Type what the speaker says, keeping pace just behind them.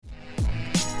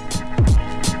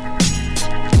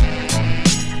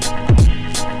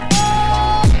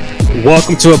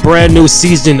Welcome to a brand new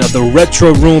season of the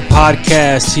Retro Room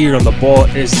podcast here on the Ball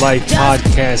is Life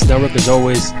podcast network. As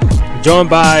always, I'm joined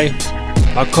by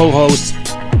my co-host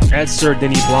at Sir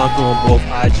Denny Blanco on both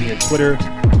IG and Twitter.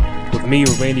 With me,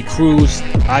 Randy Cruz,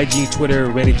 IG, Twitter,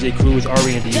 Randy J. Cruz,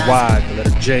 R-E-N-D-Y, the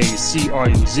letter J,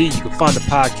 C-R-U-Z. You can find the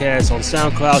podcast on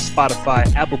SoundCloud,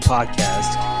 Spotify, Apple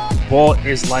Podcasts,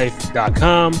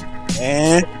 ballislife.com,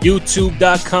 and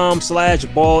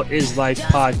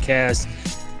youtube.com/ballislifepodcast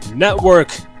network.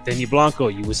 Denny Blanco,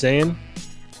 you were saying?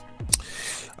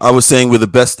 I was saying we're the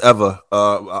best ever.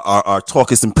 Our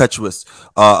talk is impetuous.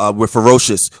 We're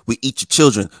ferocious. We eat your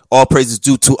children. All praises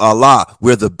due to Allah.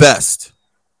 We're the best.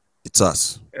 It's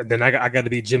us. And then I got to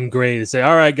be Jim Gray to say,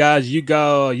 all right, guys, you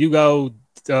go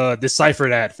decipher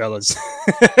that, fellas.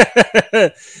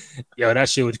 Yo, that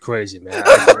shit was crazy, man.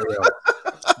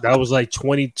 That was like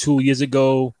 22 years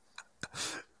ago.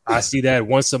 I see that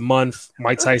once a month.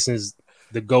 Mike Tyson's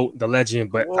the GOAT, the legend,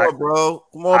 but Come on, bro.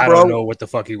 I don't know what the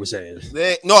fuck he was saying.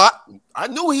 No, I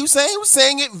knew what he was saying. He was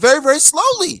saying it very, very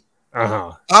slowly.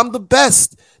 I'm the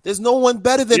best. There's no one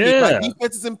better than me. My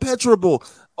defense is impenetrable.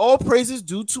 All praises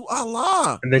due to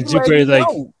Allah. And then Jim Gray like,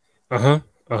 yeah.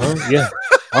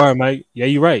 All right, Mike. Yeah,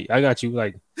 you're right. I got you.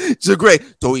 Like Jim Gray,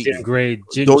 don't eat Jim Gray.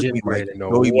 Jim Gray didn't know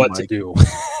what to do.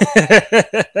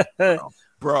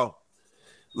 Bro,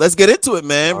 let's get into it,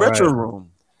 man. All Retro right.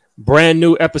 Room. Brand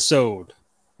new episode.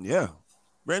 Yeah.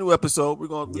 Brand new episode. We're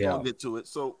gonna get to it.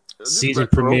 So season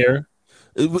premiere.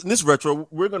 In this retro,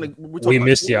 we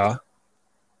missed y'all.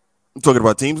 I'm talking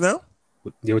about teams now.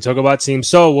 Yeah, we're talking about teams.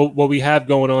 So what we have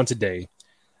going on today,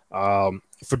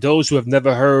 for those who have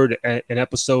never heard an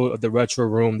episode of the Retro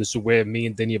Room, this is where me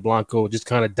and Denny Blanco just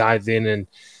kind of dive in and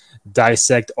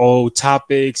dissect old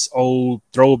topics, old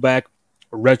throwback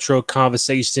retro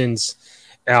conversations,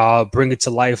 bring it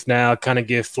to life now, kind of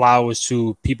give flowers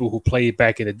to people who played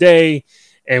back in the day,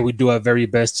 and we do our very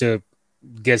best to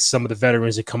get some of the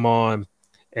veterans to come on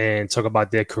and talk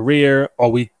about their career, or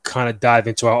we kind of dive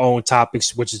into our own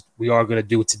topics, which is we are going to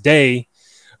do today.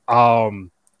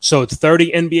 So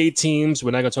 30 NBA teams.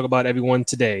 We're not going to talk about everyone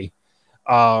today.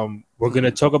 We're going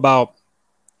to talk about,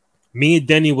 me and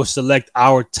Denny will select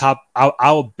our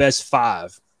best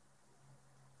five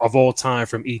of all time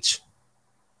from each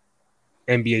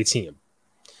NBA team.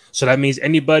 So that means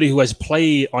anybody who has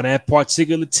played on that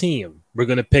particular team, we're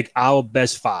going to pick our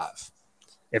best five.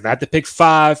 If I have to pick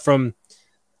five from,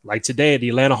 like today, the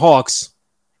Atlanta Hawks,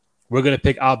 we're going to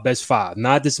pick our best five.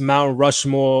 Not this Mount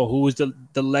Rushmore, who is the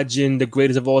legend, the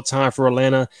greatest of all time for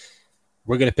Atlanta.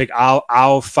 We're going to pick our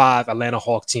five Atlanta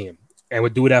Hawk team. And we're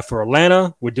doing that for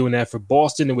Atlanta. We're doing that for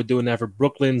Boston. And we're doing that for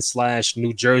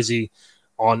Brooklyn/New Jersey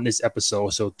on this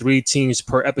episode. So 3 teams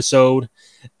per episode.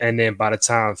 And then by the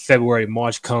time February,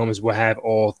 March comes, we'll have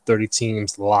all 30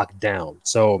 teams locked down.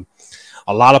 So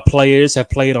a lot of players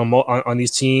have played on these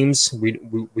teams.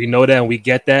 We know that and we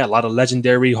get that. A lot of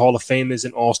legendary Hall of Famers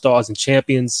and All-Stars and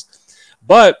champions.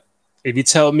 But if you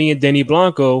tell me and Denny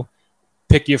Blanco,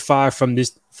 pick your five from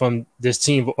this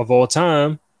team of all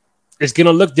time, it's going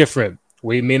to look different.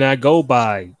 We may not go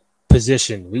by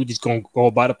position. We're just going to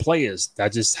go by the players.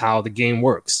 That's just how the game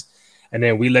works. And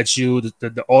then we let you,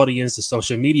 the audience, the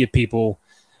social media people,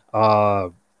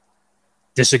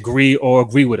 disagree or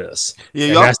agree with us. Yeah,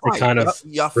 and that's the kind of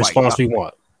response we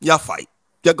want. Y'all fight.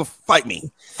 Y'all go fight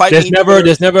me. There's never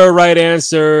a right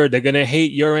answer. They're gonna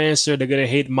hate your answer. They're gonna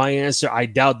hate my answer. I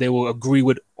doubt they will agree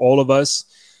with all of us.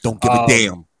 Don't give a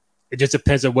damn. It just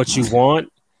depends on what you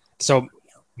want. So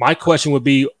my question would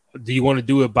be: do you want to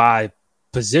do it by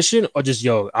position or just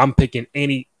I'm picking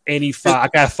any five? I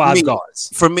got five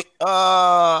guards. For me,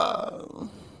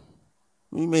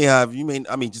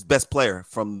 just best player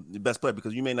from the best player,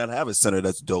 because you may not have a center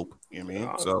that's dope. You know what I mean?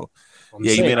 So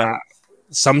you may not.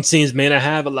 Some teams may not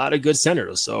have a lot of good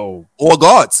centers, or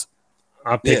guards.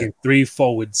 I'm picking 3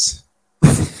 forwards.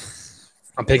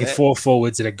 I'm picking 4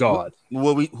 forwards and a guard.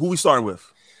 Who we starting with?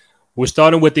 We're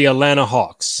starting with the Atlanta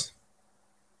Hawks.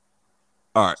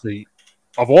 All right. So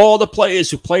of all the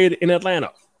players who played in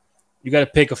Atlanta, you got to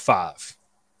pick a 5.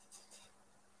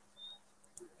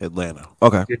 Atlanta.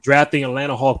 Okay. You're drafting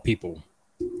Atlanta Hawk people.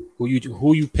 Who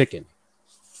you picking?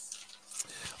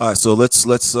 All right. So let's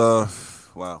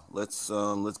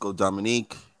go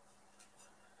Dominique.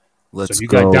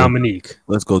 Got Dominique.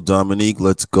 Let's go Dominique.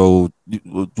 Let's go.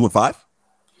 Doing 5.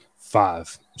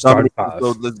 5. Starting 5.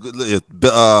 So let's go.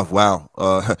 Wow.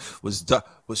 Was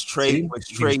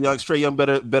Trae Young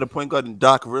better point guard than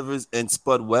Doc Rivers and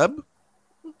Spud Webb?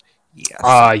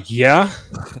 Yes. Yeah.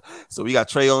 So we got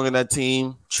Trae Young in that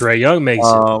team. Trae Young makes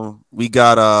it. We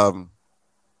got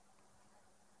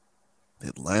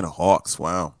Atlanta Hawks.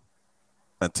 Wow.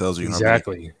 That tells you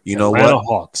Exactly. how many. You know Atlanta what?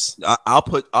 Hawks. I'll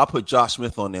put Josh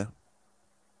Smith on there.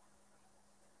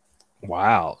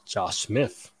 Wow, Josh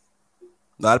Smith.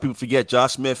 A lot of people forget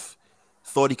Josh Smith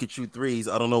thought he could shoot threes.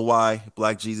 I don't know why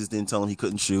Black Jesus didn't tell him he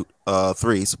couldn't shoot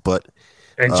threes, but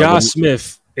And Josh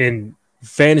Smith in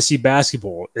fantasy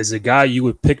basketball is a guy you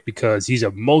would pick because he's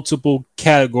a multiple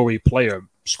category player: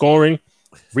 scoring,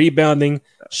 rebounding,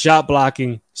 shot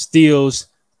blocking, steals,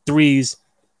 threes,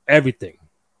 everything.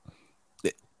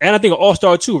 And I think an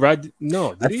all-star too, right?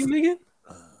 No, did he make it?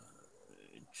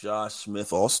 Josh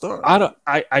Smith all-star?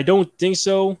 I don't think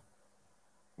so.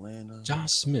 Atlanta.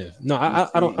 Josh Smith. No, I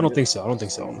don't think so. I don't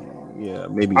think so. Yeah,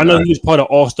 maybe. I know he was part of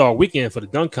All-Star Weekend for the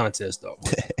dunk contest, though.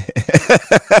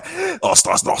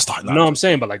 All-star. You know what I'm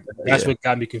saying? But like that's what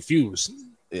got me confused.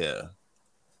 Yeah.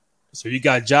 So you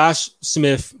got Josh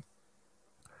Smith,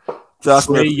 Josh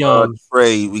Trae Smith, Young.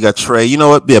 Trae. We got Trae. You know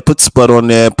what? Yeah, put Spud on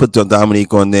there. Put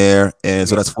Dominique on there, and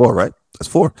so that's 4, right? That's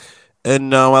 4. And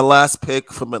my last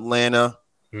pick from Atlanta.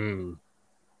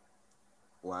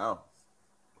 Wow.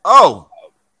 Oh,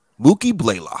 Mookie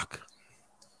Blaylock.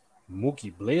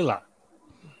 Mookie Blaylock.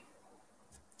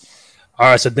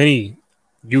 All right, so then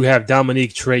you have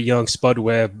Dominique, Trae Young, Spud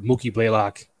Webb, Mookie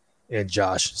Blaylock, and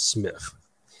Josh Smith.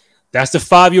 That's the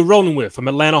 5 you're rolling with from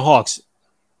Atlanta Hawks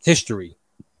history.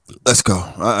 Let's go.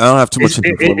 I don't have too much.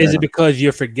 Is it because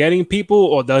you're forgetting people,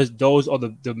 or those are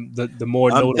the more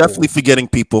notable? I'm definitely forgetting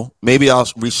people. Maybe I'll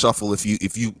reshuffle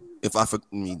if I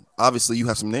obviously you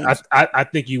have some names. I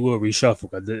think you will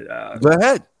reshuffle. Go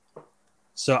ahead.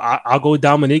 So I'll go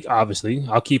Dominique. Obviously,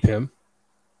 I'll keep him.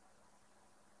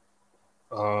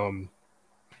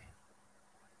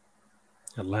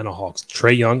 Atlanta Hawks.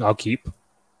 Trae Young, I'll keep.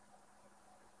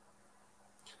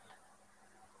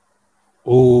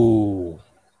 Ooh.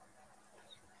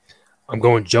 I'm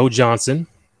going Joe Johnson.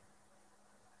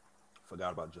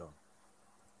 Forgot about Joe.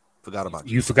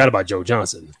 You forgot about Joe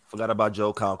Johnson. Forgot about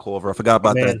Joe, Kyle Korver. I forgot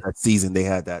about that season. They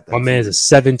had that. My man's a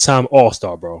 7-time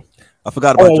All-Star, bro. I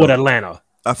forgot about Joe. With Atlanta.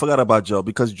 I forgot about Joe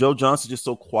because Joe Johnson's just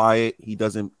so quiet. He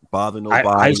doesn't bother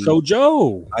nobody.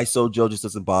 ISO Joe just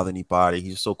doesn't bother anybody.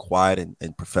 He's just so quiet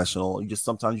and professional.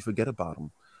 Sometimes you forget about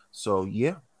him. So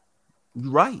yeah,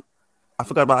 you're right. I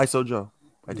forgot about ISO Joe.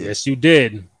 I did. Yes, you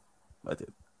did. I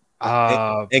did.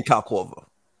 And Kyle Korver.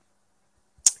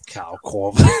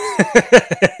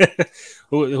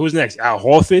 Who's next? Al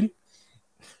Horford.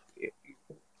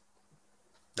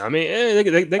 I mean,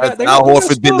 they got Al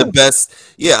Horford been the best.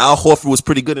 Yeah, Al Horford was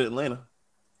pretty good in Atlanta.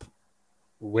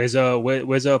 Where's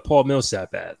Paul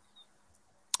Millsap at?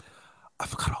 I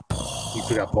forgot about Paul. You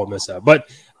forgot Paul Millsap, but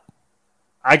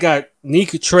I got Nick,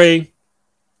 Trae,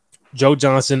 Joe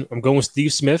Johnson. I'm going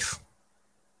Steve Smith.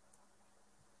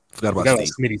 Forgot about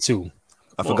Smitty too.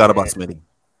 I forgot about Smitty.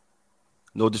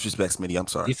 No disrespect, Smitty. I'm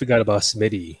sorry. You forgot about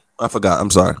Smitty. I forgot. I'm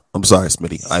sorry,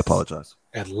 Smitty. I apologize.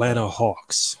 Atlanta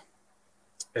Hawks.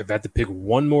 If I had to pick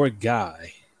one more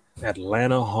guy,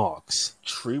 Atlanta Hawks.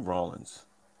 Tree Rollins.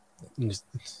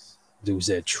 Dude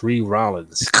said Tree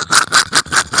Rollins.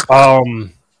 If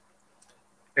I'm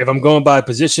going by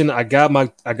position, I got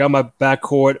my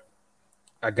backcourt.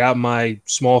 I got my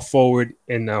small forward,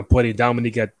 and I'm putting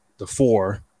Dominique at the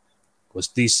 4. With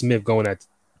Steve Smith going at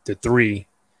the 3.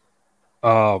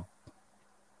 I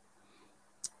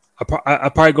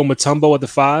probably go Mutombo at the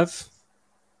 5.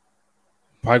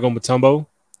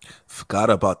 Forgot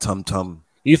about Tum Tum.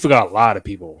 You forgot a lot of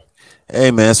people.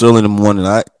 Hey man, it's early in the morning.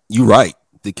 You right.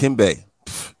 The Kimbe.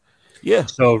 Yeah.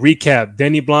 So recap: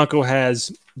 Denny Blanco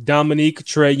has Dominique,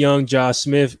 Trae Young, Josh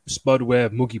Smith, Spud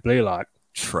Webb, Mookie Blaylock.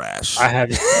 Trash. I have.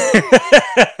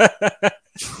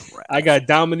 I got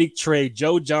Dominique, Trae,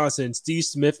 Joe Johnson, Steve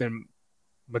Smith, and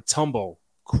Mutombo.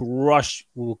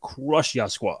 Will crush your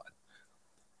squad.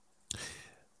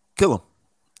 Kill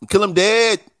him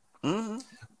dead.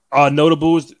 Mm-hmm.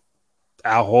 Notables: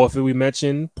 Al Horford, we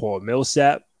mentioned. Paul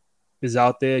Millsap is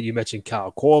out there. You mentioned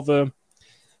Kyle Korver.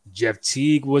 Jeff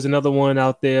Teague was another one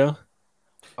out there.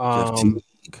 Jeff Teague.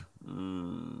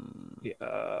 Who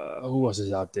else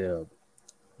is out there?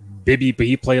 Bibby, but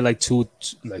he played like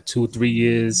 2-3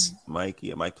 years. Mike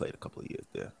played a couple of years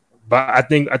there. But I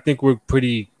think we're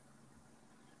pretty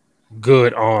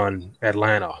good on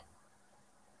Atlanta.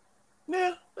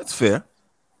 Yeah, that's fair.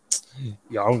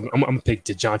 Yeah, I'm gonna pick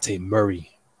DeJounte Murray.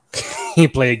 He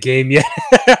ain't play a game yet.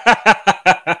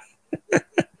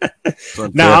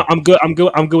 Nah, I'm good. I'm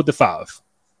good with the 5.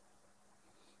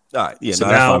 All right. Yeah. So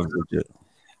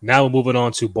now we're moving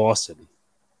on to Boston.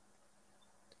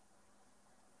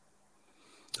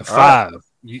 The 5. Right.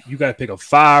 You got to pick a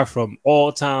 5 from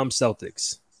all-time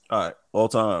Celtics. All right. All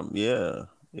time. Yeah.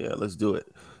 Let's do it.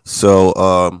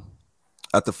 So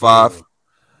at the 5,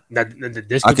 Now,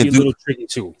 this I could can be a do. little tricky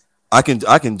too. I can.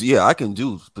 Yeah, I can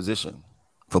do position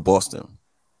for Boston.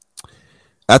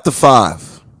 At the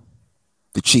 5,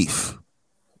 the Chief.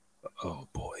 Oh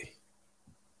boy.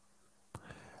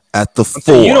 At the I'm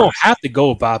saying you 4, don't have to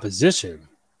go by position,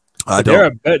 I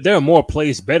but don't. there are more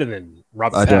plays better than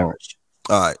Robert I don't. Parrish.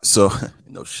 All right, so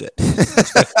no shit.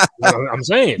 I'm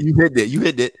saying. You hit it. You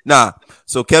hit it. Nah.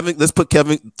 So Kevin, let's put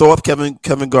Kevin. Throw up Kevin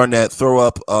Garnett. Throw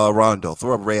up Rondo.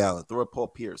 Throw up Ray Allen. Throw up Paul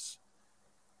Pierce.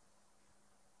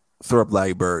 Throw up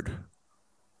Larry Bird,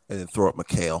 and then throw up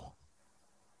McHale.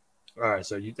 All right,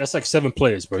 so that's like 7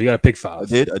 players, bro. You got to pick 5. I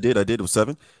did. It was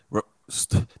 7.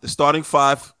 The starting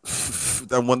 5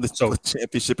 that won the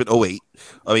championship in 08.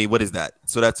 I mean, what is that?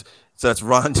 So that's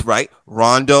Rondo, right?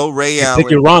 Rondo, Ray Allen.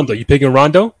 Picking Rondo. You picking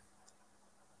Rondo?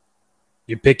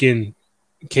 You're picking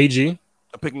KG?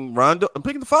 I'm picking Rondo. I'm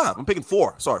picking the 5. I'm picking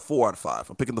 4. Sorry, 4 out of 5.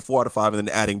 I'm picking the 4 out of 5 and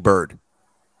then adding Bird.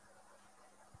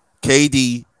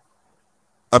 KD.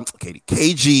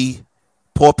 KG,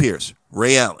 Paul Pierce,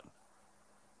 Ray Allen,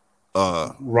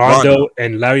 Rondo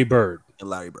and Larry Bird.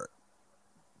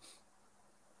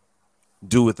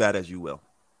 Do with that as you will.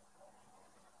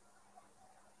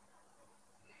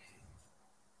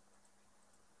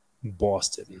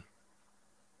 Boston.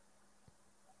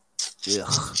 Yeah.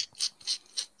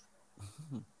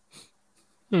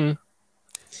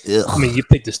 Yeah. I mean, you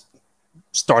picked the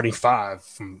starting 5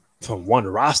 from one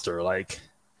roster, like.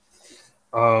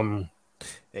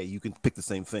 Hey, you can pick the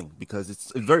same thing because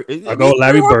it's very. I go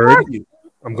Larry Bird.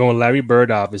 I'm going Larry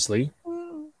Bird, obviously.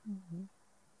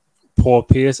 Paul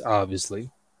Pierce,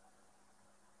 obviously.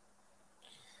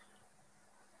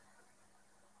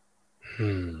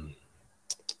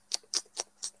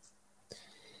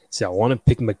 See, I want to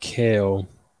pick McHale,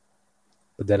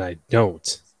 but then I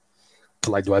don't.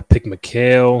 Like, do I pick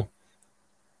McHale?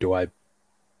 Do I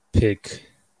pick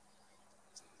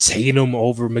Tatum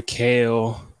over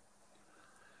McHale?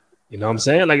 You know what I'm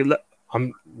saying? Like,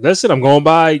 I'm going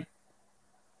by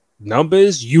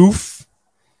numbers, youth.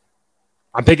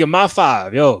 I'm picking my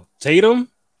 5. Yo, Tatum,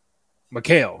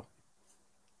 McHale.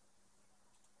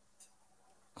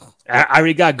 I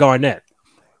already got Garnett.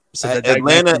 So the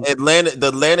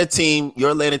Atlanta team,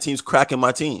 your Atlanta team's cracking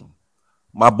my team.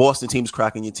 My Boston team's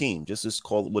cracking your team. Just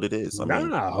call it what it is. Hold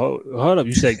up.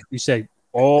 You said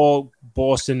all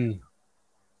Boston.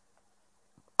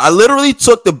 I literally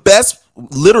took the best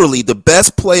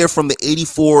player from the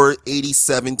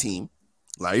 84-87 team,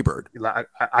 Larry Bird.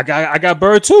 I got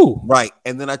Bird too. Right.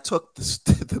 And then I took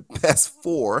the best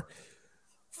 4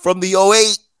 from the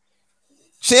 08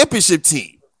 championship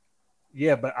team.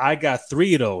 Yeah, but I got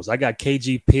 3 of those. I got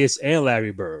KG, Pierce, and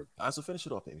Larry Bird. All right, so finish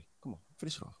it off, baby. Come on,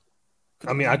 finish it off.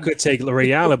 I mean, I could take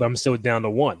Ray Allen, but I'm still down to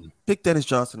 1. Pick Dennis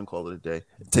Johnson and call it a day.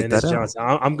 Take Dennis Johnson.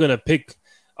 I'm going to pick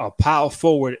a power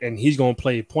forward, and he's going to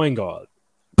play point guard.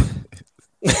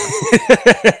 That's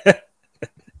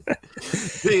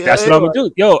what I'm going to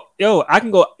do. Yo, I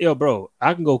can go, bro.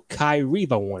 I can go Kyrie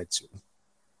if I wanted to.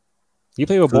 You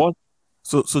play with ball?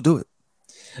 So do it.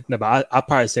 No, but I'll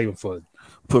probably save him for.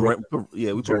 We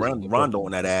put Rondo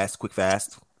on that ass quick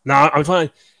fast. Nah, I'm trying.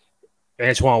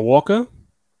 Antoine Walker,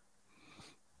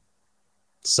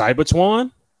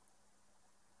 Cybertwan.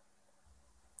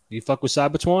 You fuck with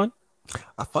Cybertwan?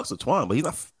 I fucks with Twan, but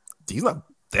he's not.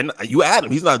 You add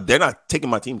him. They're not taking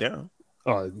my team down.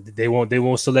 Oh, they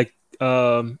won't select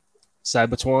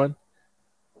Cybertwan.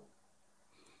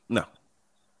 No,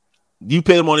 you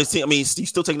put him on his team. I mean, he's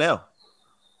still taking L.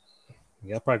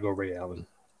 Yeah, I'll probably go Ray Allen.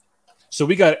 So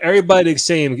we got everybody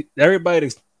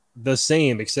the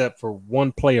same except for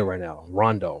one player right now,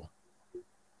 Rondo.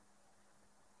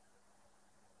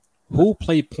 Who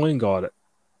played point guard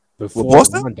before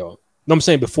Rondo? No, I'm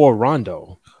saying before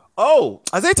Rondo. Oh,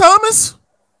 Isaiah Thomas?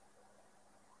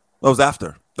 That was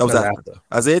after.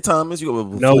 Isaiah Thomas, you go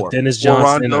before. No, Dennis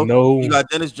Johnson. No, you got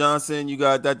Dennis Johnson. You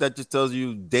got that just tells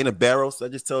you Dana Barros.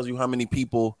 That just tells you how many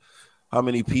people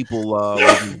in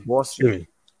Boston.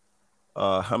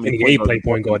 How many Kenny A played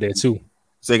point guard there too.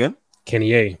 Say again?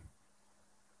 Kenny A.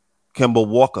 Kemba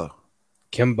Walker.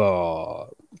 Kemba.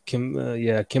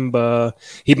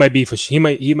 He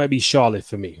might be Charlotte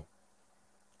for me.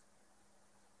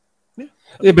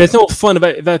 Yeah, but it's no fun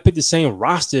if I pick the same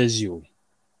roster as you.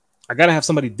 I gotta have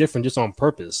somebody different just on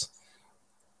purpose.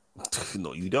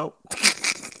 No, you don't.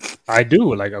 I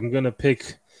do. Like I'm gonna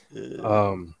pick.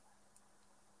 I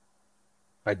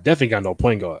definitely got no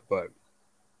point guard, but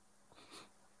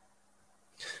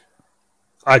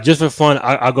just for fun,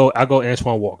 I go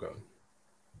Antoine Walker.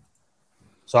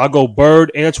 So I go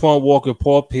Bird, Antoine Walker,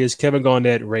 Paul Pierce, Kevin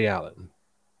Garnett, Ray Allen.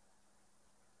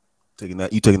 You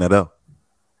taking that out?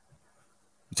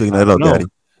 You taking that out, Daddy?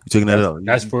 You taking that L?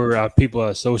 That's for people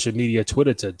on social media,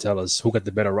 Twitter, to tell us who got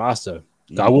the better roster.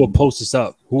 I will post this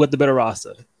up. Who got the better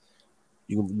roster?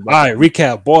 All right,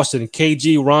 recap. Boston,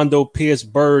 KG, Rondo, Pierce,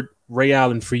 Bird, Ray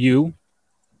Allen for you.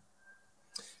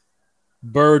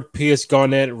 Bird, Pierce,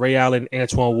 Garnett, Ray Allen,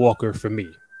 Antoine Walker for me.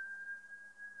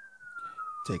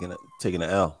 Taking the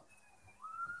L.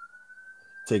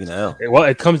 Taking the L. Well,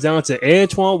 it comes down to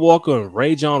Antoine Walker and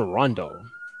Rajon Rondo.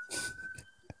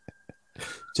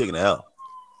 Taking the L.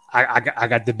 I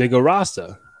got the bigger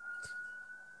roster.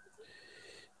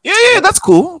 Yeah, that's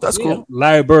cool. That's cool.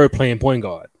 Larry Bird playing point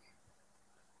guard.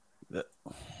 Yeah.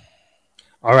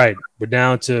 All right, we're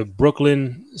down to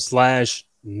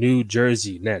Brooklyn/New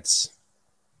Jersey Nets.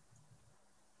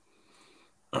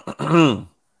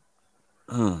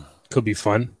 Could be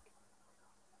fun.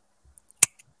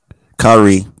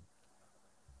 Kyrie.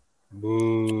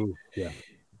 Boo. Yeah.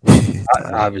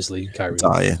 Obviously, Kyrie.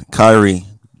 Kyrie.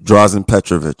 Drazen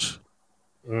Petrovic.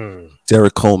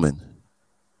 Derek Coleman.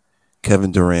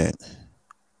 Kevin Durant.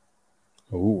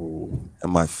 Ooh.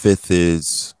 And my fifth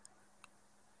is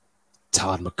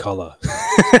Todd McCullough.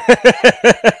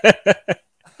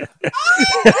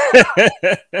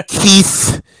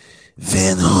 Keith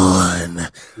Van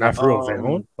Horn. Not for real, Van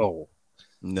Horn? Oh.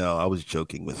 No, I was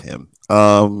joking with him.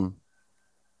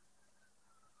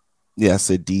 Yeah, I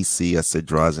said DC, I said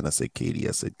Drazen, I said Katie,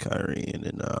 I said Kyrie, and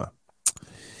then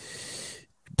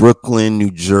Brooklyn,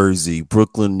 New Jersey. We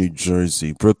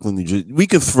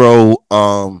could throw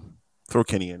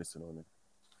Kenny Anderson on it.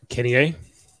 Kenny A?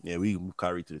 Yeah, we can move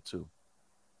Kyrie to the 2.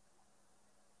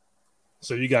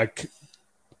 So you got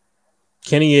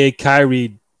Kenny A,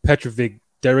 Kyrie, Petrovic,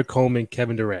 Derek Coleman,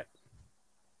 Kevin Durant.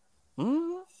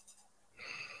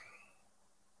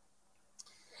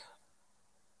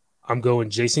 I'm going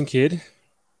Jason Kidd,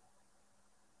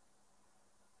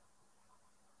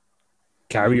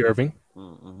 Kyrie Irving.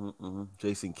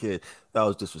 Jason Kidd. That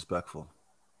was disrespectful.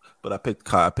 But I picked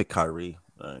Kyrie.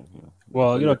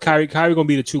 Well, Kyrie gonna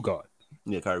be the 2 guard.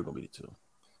 Yeah, Kyrie gonna be the 2.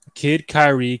 Kidd,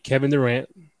 Kyrie, Kevin Durant.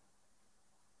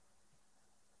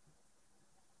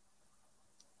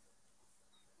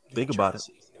 Think about it.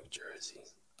 New Jersey.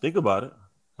 Think about it.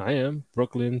 I am.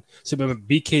 Brooklyn. So remember,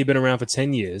 BK been around for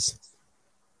 10 years.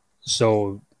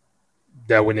 So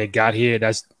that when they got here,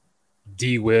 that's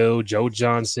D. Will, Joe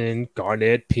Johnson,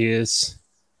 Garnett, Pierce.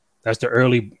 That's the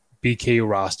early BK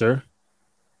roster.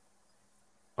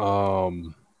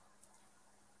 You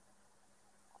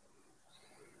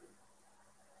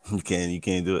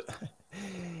can't do it.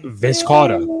 Vince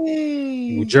Carter,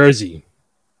 New Jersey.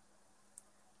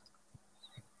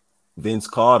 Vince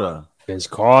Carter.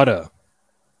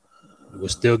 We're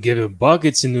still giving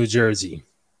buckets in New Jersey.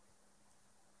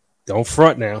 Don't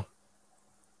front now.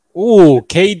 Ooh,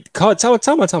 time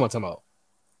out.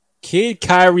 Kid,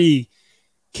 Kyrie,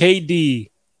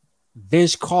 KD,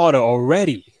 Vince Carter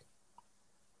already.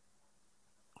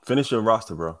 Finish your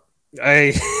roster, bro.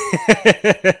 Hey.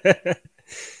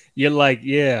 You're like,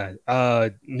 yeah,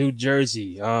 New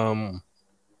Jersey. I'm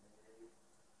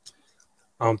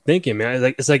thinking,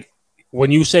 man. It's like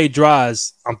when you say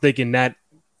draws, I'm thinking that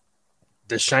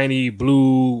the shiny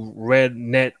blue red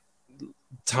net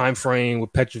time frame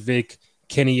with Petrovic,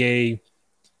 Kenny A,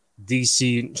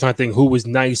 DC. I'm trying to think who was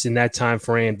nice in that time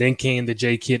frame. Then came the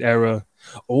J Kidd era.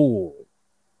 Oh,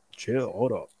 chill,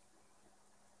 hold up.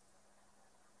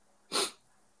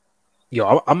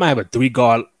 Yo, I might have a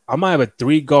 3-guard. I might have a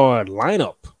 3-guard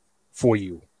lineup for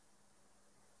you.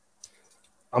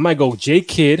 I might go J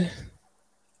Kidd,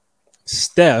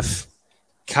 Steph,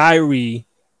 Kyrie,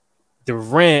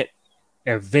 Durant,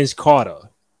 and Vince Carter.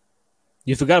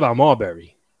 You forgot about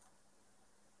Marbury.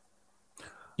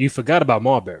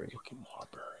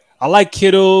 I like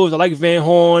Kittles. I like Van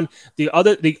Horn. The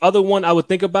other one I would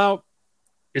think about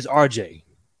is RJ.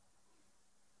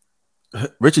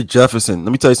 Richard Jefferson.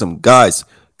 Let me tell you something, guys.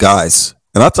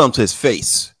 And I'll tell him to his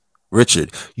face,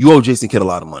 Richard, you owe Jason Kidd a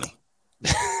lot of money.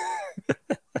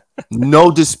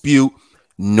 No dispute,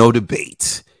 no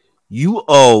debate. You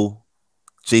owe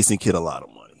Jason Kidd a lot of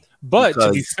money. But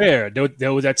to be fair,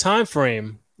 there was that time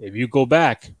frame, if you go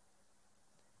back,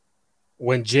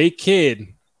 when J Kidd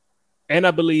and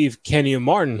I believe Kenny and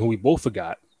Martin, who we both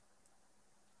forgot,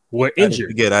 were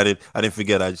injured. I didn't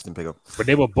forget. I just didn't pick up. But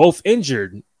they were both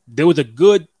injured. There was a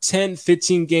good 10,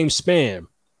 15 game span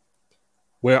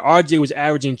where RJ was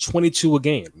averaging 22 a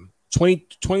game,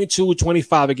 22,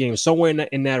 25 a game, somewhere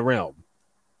in that realm.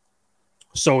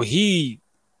 So he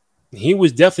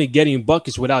was definitely getting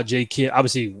buckets without J Kidd.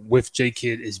 Obviously, with J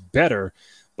Kidd is better,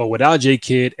 but without J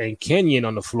Kidd and Kenyon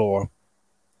on the floor,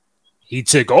 he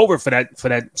took over for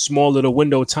that small little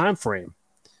window time frame.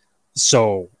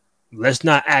 So let's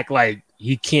not act like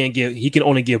he can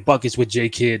only give buckets with J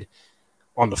Kidd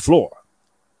on the floor.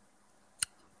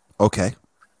 Okay.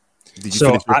 Did you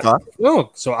finish your thought?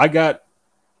 No. So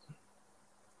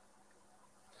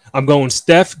I'm going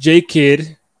Steph, J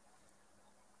Kidd,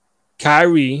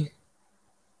 Kyrie,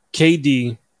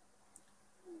 KD,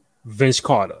 Vince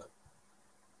Carter.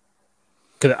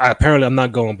 Because apparently I'm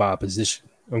not going by a position.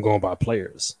 I'm going by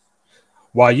players.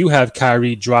 While you have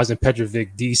Kyrie, Drazen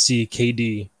Petrovic, DC,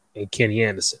 KD, and Kenny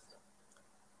Anderson.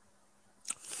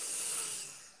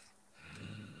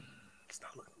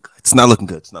 It's not looking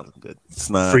good. It's not looking good. It's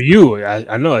not For you.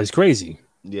 I know it's crazy.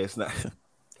 Yeah, it's not.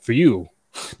 For you.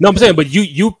 No, I'm saying, but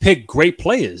you pick great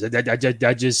players.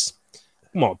 I just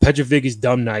come on. Petrovic is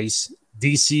dumb nice.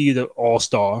 DC the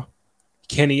all-star.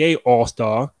 Kenny A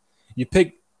all-star. You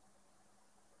pick.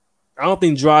 I don't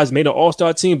think Dries made an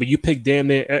all-star team, but you pick damn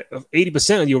near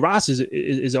 80% of your roster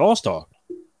is an all-star.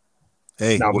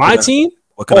 Hey, now my team,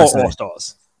 what can I say?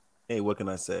 All-stars. Hey, what can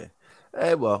I say?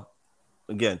 Hey, well,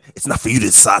 again, it's not for you to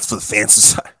decide. It's for the fans to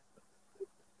decide.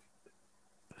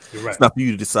 You're right. It's not for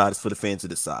you to decide. It's for the fans to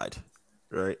decide.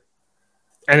 Right.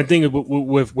 And the thing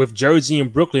with Jersey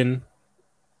and Brooklyn,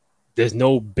 there's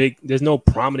no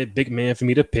prominent big man for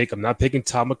me to pick. I'm not picking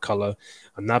Tom McCullough.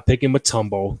 I'm not picking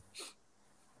Mutombo.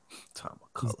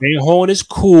 Van Horn is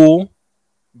cool,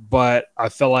 but I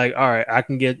felt like, all right, I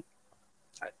can get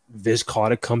Vince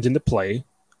Carter comes into play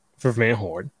for Van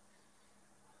Horn.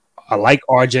 I like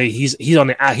RJ. He's on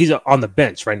the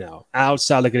bench right now.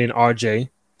 Outside looking in RJ.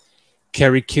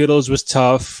 Kerry Kittles was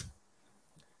tough.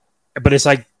 But it's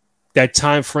like that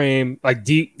time frame, like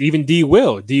even D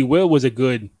Will. D Will was a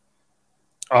good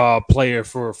player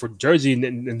for Jersey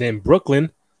and then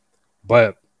Brooklyn.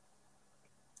 But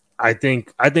I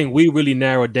think we really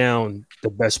narrowed down the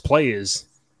best players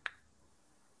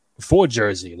for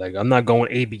Jersey. Like I'm not going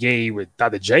ABA with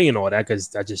Dr. J and all that because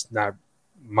that's just not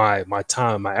my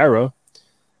time, my era.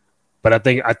 But I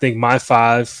think my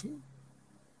 5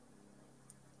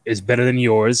 is better than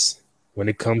yours when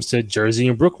it comes to Jersey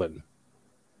and Brooklyn.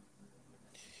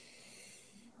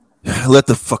 Let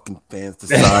the fucking fans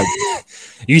decide.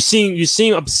 You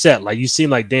seem upset. Like you seem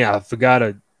like, damn, I forgot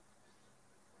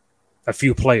a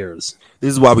few players.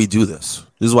 This is why we do this.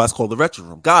 This is why it's called the Retro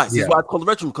Room, guys. This is why it's called the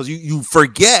Retro Room because you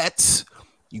forget.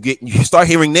 You start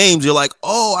hearing names. You're like,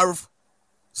 oh,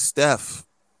 Steph.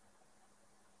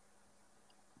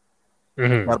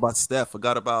 Forgot about Steph.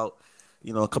 Forgot about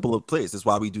a couple of players. That's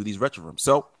why we do these Retro Rooms.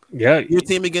 So your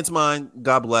team against mine.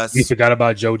 God bless. You forgot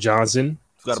about Joe Johnson.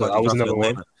 Forgot about Joe Johnson. Another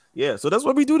one. Yeah, so that's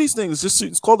why we do these things.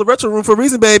 It's called the Retro Room for a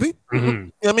reason, baby. Mm-hmm. You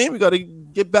know what I mean? We got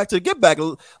to get back.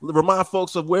 Remind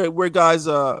folks of where guys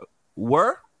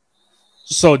were.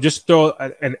 So just throw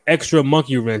an extra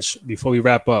monkey wrench before we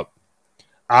wrap up.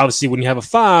 Obviously, when you have a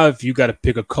 5, you got to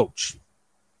pick a coach.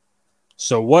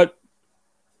 So what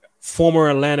former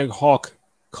Atlantic Hawk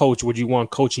coach would you want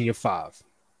coaching your 5?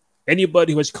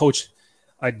 Anybody who has coached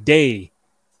a day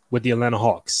with the Atlanta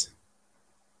Hawks.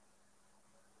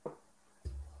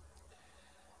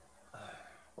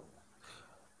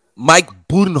 Mike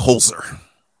Budenholzer.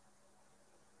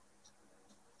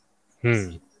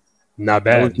 Not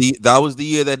bad. That was the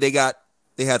year that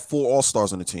they had 4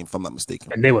 All-Stars on the team, if I'm not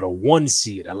mistaken. And they were the 1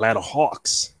 seed, Atlanta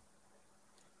Hawks.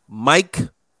 Mike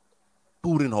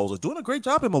Budenholzer doing a great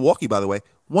job in Milwaukee, by the way.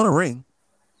 Won a ring.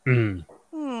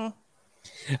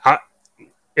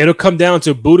 It'll come down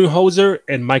to Budenholzer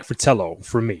and Mike Fratello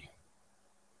for me.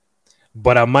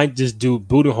 But I might just do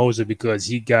Budenholzer because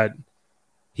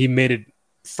he made it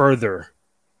further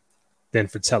than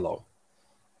Fratello.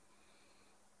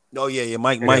 Oh yeah.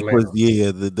 Mike was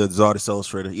the artist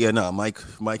illustrator. Yeah, no, Mike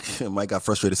got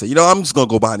frustrated. Said, I'm just gonna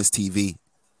go behind this TV.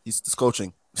 He's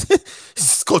coaching.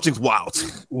 His coaching's wild.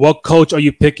 What coach are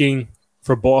you picking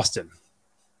for Boston?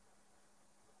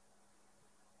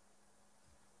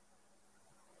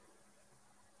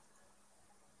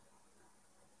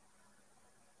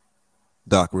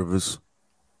 Doc Rivers.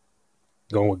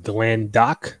 Going with Glenn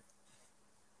Doc.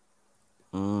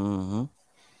 Mm-hmm.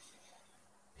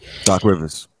 Doc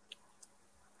Rivers.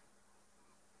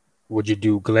 Would you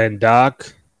do Glenn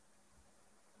Doc?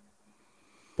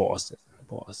 Boston.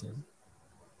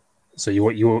 So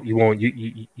you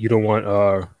don't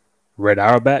want Red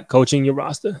Auerbach coaching your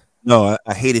roster? No,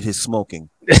 I hated his smoking.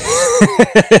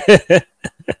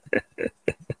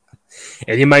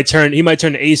 And he might turn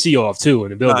the AC off too in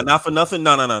the building. Not for nothing.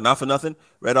 No, not for nothing.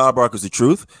 Red Auerbach is the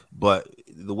truth, but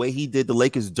the way he did the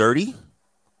Lakers dirty,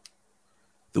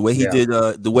 the way he did,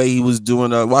 the way he was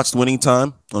doing, watched Winning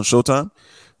Time on Showtime,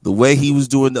 the way he was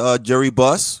doing Jerry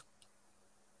Buss,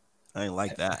 I ain't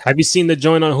like that. Have you seen the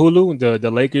joint on Hulu?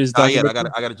 The Lakers Not yet.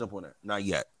 documentary? I gotta jump on it. Not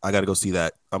yet. I gotta go see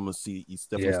that. I'm gonna see. You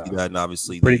definitely see that, and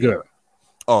obviously pretty good.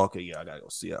 Oh, okay. Yeah, I gotta go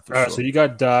see that for All sure. right, so you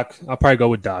got Doc. I'll probably go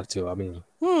with Doc too. I mean,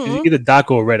 Mm-hmm. either Doc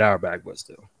or Red Auerbach, but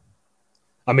still.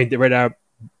 I mean, the Red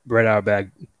Auerbach.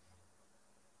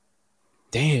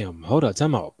 Damn, hold up,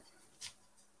 time out.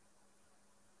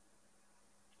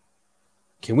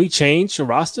 Can we change the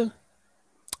roster?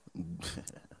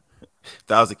 If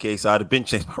that was the case, I'd have been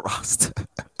changed my roster.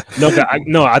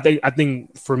 No, I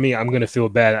think for me, I'm gonna feel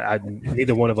bad.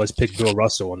 Neither one of us picked Bill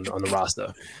Russell on the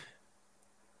roster,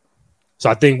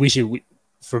 so I think we should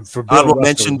for Bill Honorable Russell,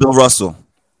 mention Bill Russell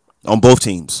on both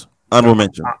teams. Honorable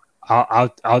mention.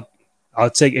 I'll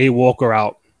take A Walker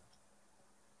out.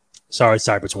 Sorry,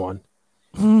 Cypress one,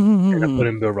 and I put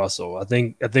in Bill Russell. I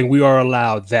think we are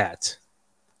allowed that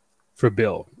for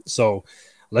Bill. So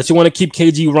unless you want to keep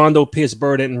KG, Rondo, Pierce,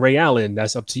 Bird, and Ray Allen,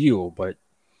 that's up to you. But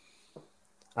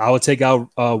I would take out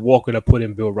Walker to put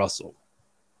in Bill Russell.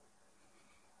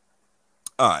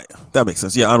 All right, that makes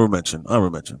sense. Yeah, honorable mention.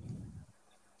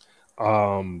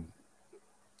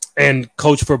 And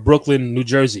coach for Brooklyn, New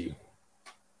Jersey,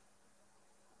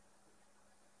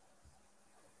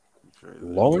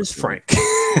 Lawrence Frank.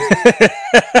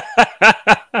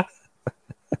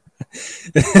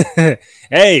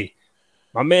 Hey,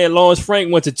 my man Lawrence Frank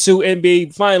went to 2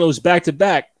 NBA Finals back to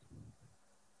back.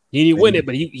 He didn't win it,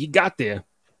 but he got there.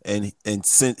 And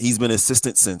since he's been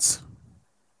assistant since.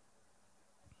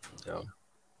 Yeah.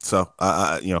 So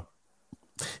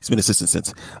he's been assistant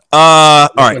since. All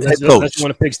right, head coach. Unless you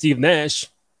want to pick Steve Nash.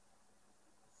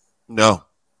 No,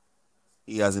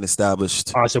 he hasn't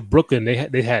established. All right, so Brooklyn,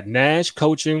 they had Nash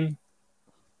coaching.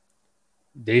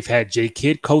 They've had J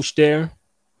Kidd coach there.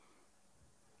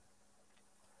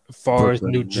 As far as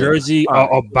New Jersey,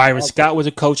 Byron Scott was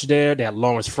a coach there. They had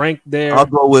Lawrence Frank there. I'll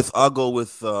go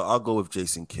with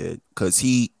Jason Kidd because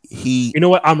he. You know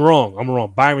what? I'm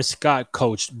wrong. Byron Scott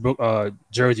coached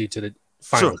Jersey to the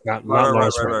finals, not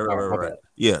Lawrence Frank. Right.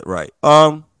 Yeah, right.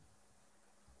 Yeah,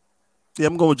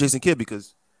 I'm going with Jason Kidd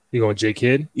because you going J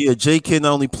Kidd? Yeah, J Kidd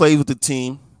not only played with the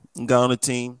team and got on the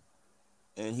team,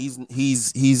 and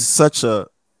he's such a,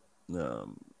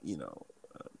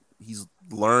 he's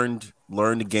learned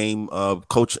the game of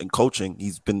coaching.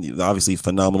 He's been obviously a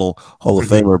phenomenal Hall of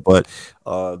Famer, but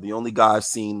the only guy I've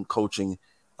seen coaching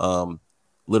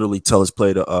literally tell his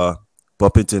player to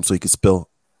bump into him so he could spill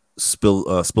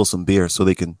some beer so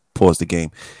they can pause the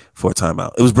game for a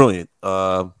timeout. It was brilliant.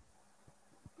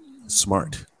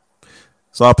 Smart.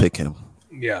 So I'll pick him.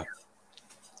 Yeah.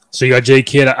 So you got J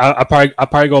Kidd. I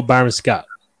probably go Byron Scott.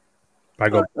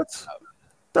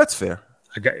 That's fair.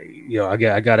 I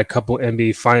got a couple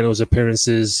NBA Finals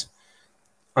appearances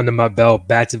under my belt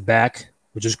back to back,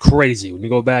 which is crazy. When you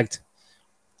go back to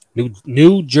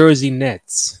New Jersey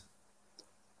Nets,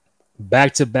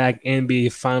 back to back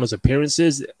NBA Finals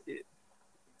appearances.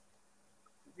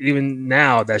 Even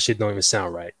now, that shit don't even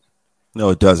sound right.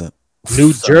 No, it doesn't.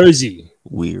 New Jersey,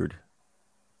 weird.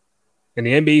 In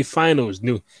the NBA Finals,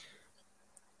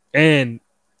 and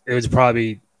it was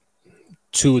probably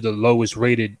 2 of the lowest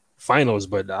rated finals,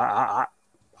 but I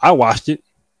watched it.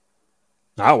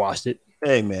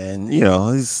 Hey man,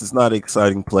 it's not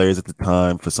exciting players at the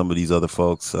time for some of these other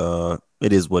folks.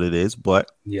 It is what it is.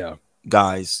 But yeah,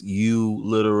 guys, you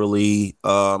literally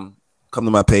come to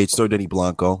my page, Sir Denny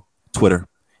Blanco, Twitter,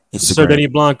 Instagram. Sir Denny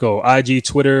Blanco, IG,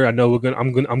 Twitter. I know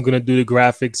I'm gonna do the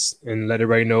graphics and let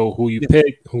everybody know who you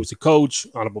pick, who's the coach,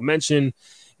 honorable mention,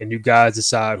 and you guys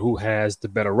decide who has the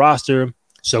better roster.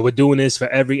 So we're doing this for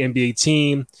every NBA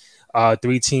team.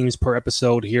 3 teams per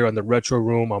episode here on the Retro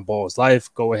Room on Ball is Life.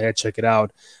 Go ahead, check it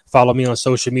out. Follow me on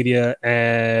social media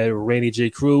at Randy J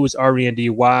Cruz, RENDY,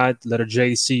 letter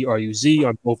J CRUZ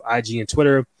on both IG and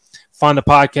Twitter. Find the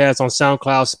podcast on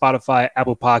SoundCloud, Spotify,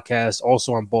 Apple Podcasts,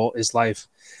 also on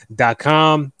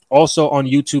ballislife.com, also on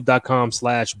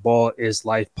youtube.com/Ball is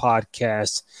Life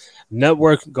Podcast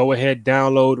Network. Go ahead,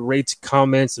 download, rate,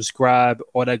 comment, subscribe,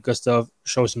 all that good stuff.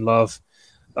 Show some love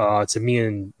to me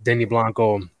and Denny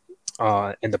Blanco.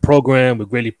 In the program. We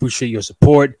greatly appreciate your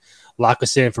support. Lock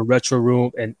us in for Retro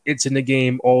Room, and it's in the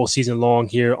game all season long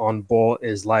here on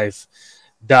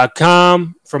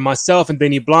ballislife.com. For myself and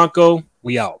Denny Blanco,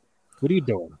 we out. What are you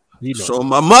doing? Show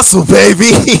my muscle,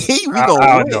 baby. I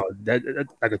don't know.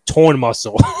 That's like a torn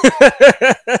muscle.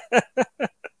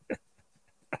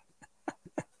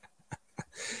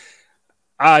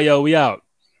 Yo, we out.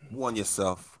 Won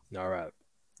yourself. All right.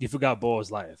 You forgot Ball's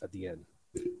Life at the end.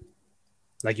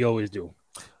 Like you always do.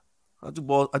 I do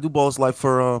Ball's Life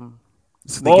for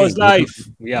Ball's Life.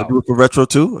 I do it for Retro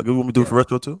too. I do want me to do it for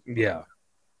Retro too. Yeah.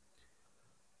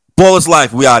 Ball is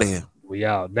life. We out of here. We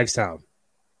out next time.